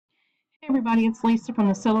Hey everybody, it's Lisa from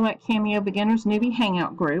the Silhouette Cameo Beginners Newbie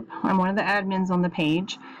Hangout group. I'm one of the admins on the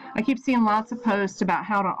page. I keep seeing lots of posts about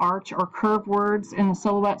how to arch or curve words in the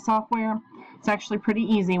Silhouette software. It's actually pretty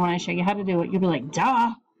easy. When I show you how to do it, you'll be like,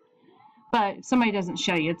 duh! But if somebody doesn't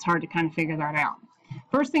show you, it's hard to kind of figure that out.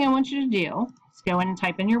 First thing I want you to do is go in and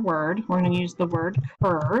type in your word. We're going to use the word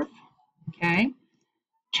curve. Okay?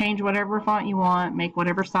 Change whatever font you want, make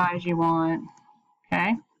whatever size you want.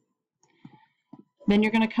 Okay? Then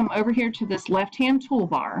you're going to come over here to this left-hand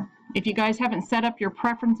toolbar. If you guys haven't set up your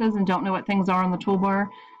preferences and don't know what things are on the toolbar,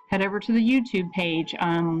 head over to the YouTube page.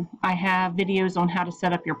 I have videos on how to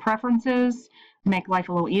set up your preferences, make life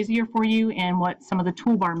a little easier for you, and what some of the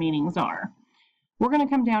toolbar meanings are. We're going to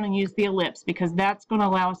come down and use the ellipse because that's going to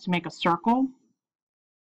allow us to make a circle.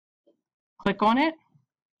 Click on it,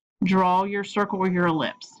 draw your circle or your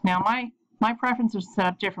ellipse. Now my preference is set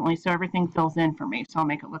up differently so everything fills in for me, so I'll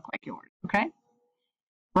make it look like yours, okay?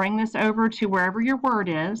 Bring this over to wherever your word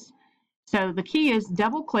is. So the key is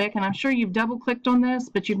double click, and I'm sure you've double clicked on this,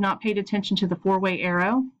 but you've not paid attention to the four-way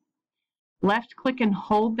arrow. Left click and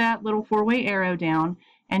hold that little four-way arrow down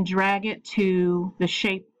and drag it to the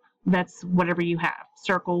shape that's whatever you have,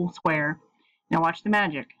 circle, square. Now watch the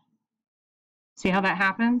magic. See how that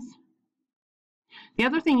happens? The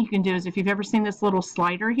other thing you can do is if you've ever seen this little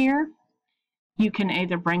slider here, you can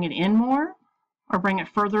either bring it in more or bring it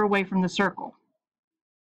further away from the circle.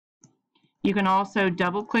 You can also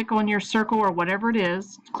double click on your circle or whatever it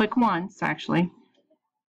is. Click once, actually.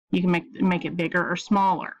 You can make it bigger or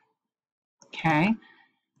smaller. Okay.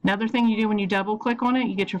 Another thing you do when you double click on it,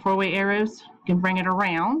 you get your four-way arrows. You can bring it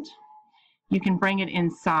around. You can bring it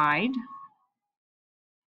inside.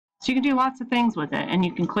 So you can do lots of things with it. And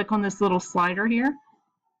you can click on this little slider here.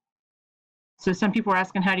 So some people are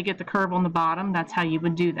asking how to get the curve on the bottom. That's how you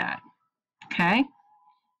would do that. Okay.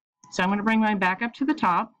 So I'm going to bring mine back up to the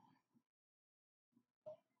top.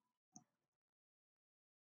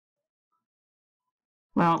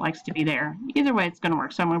 Well, it likes to be there. Either way, it's going to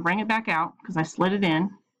work. So I'm going to bring it back out because I slid it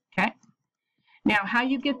in. Okay. Now, how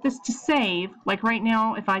you get this to save, like right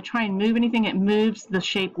now, if I try and move anything, it moves the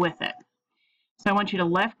shape with it. So I want you to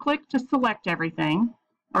left click to select everything,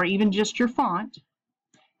 or even just your font.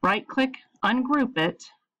 Right click, ungroup it,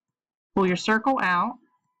 pull your circle out,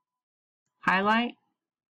 highlight,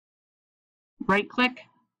 right click,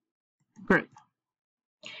 group.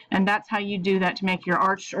 And that's how you do that to make your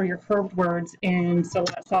arched or your curved words in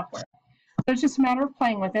Silhouette software. So it's just a matter of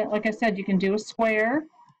playing with it. Like I said, you can do a square.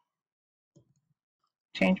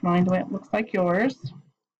 Change mine to it looks like yours.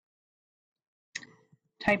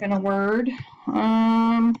 Type in a word.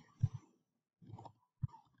 I'll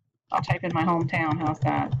type in my hometown. How's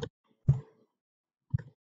that?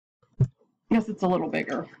 I guess it's a little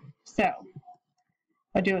bigger. So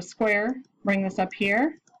I do a square, bring this up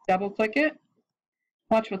here, double click it.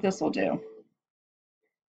 Watch what this will do.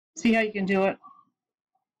 See how you can do it?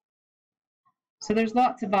 So there's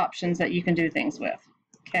lots of options that you can do things with.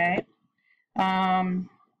 Okay.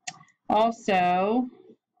 Also,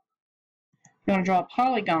 if you want to draw a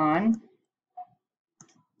polygon,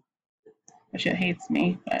 which it hates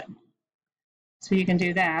me, but so you can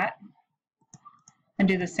do that and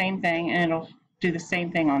do the same thing, and it'll do the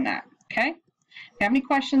same thing on that. Okay. If you have any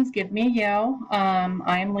questions, give me a yell.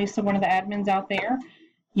 I am Lisa, one of the admins out there.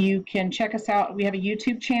 You can check us out. We have a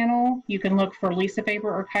YouTube channel. You can look for Lisa Faber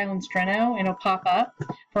or Kylan Streno, and it'll pop up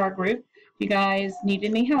for our group. If you guys need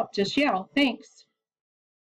any help, just yell. Thanks.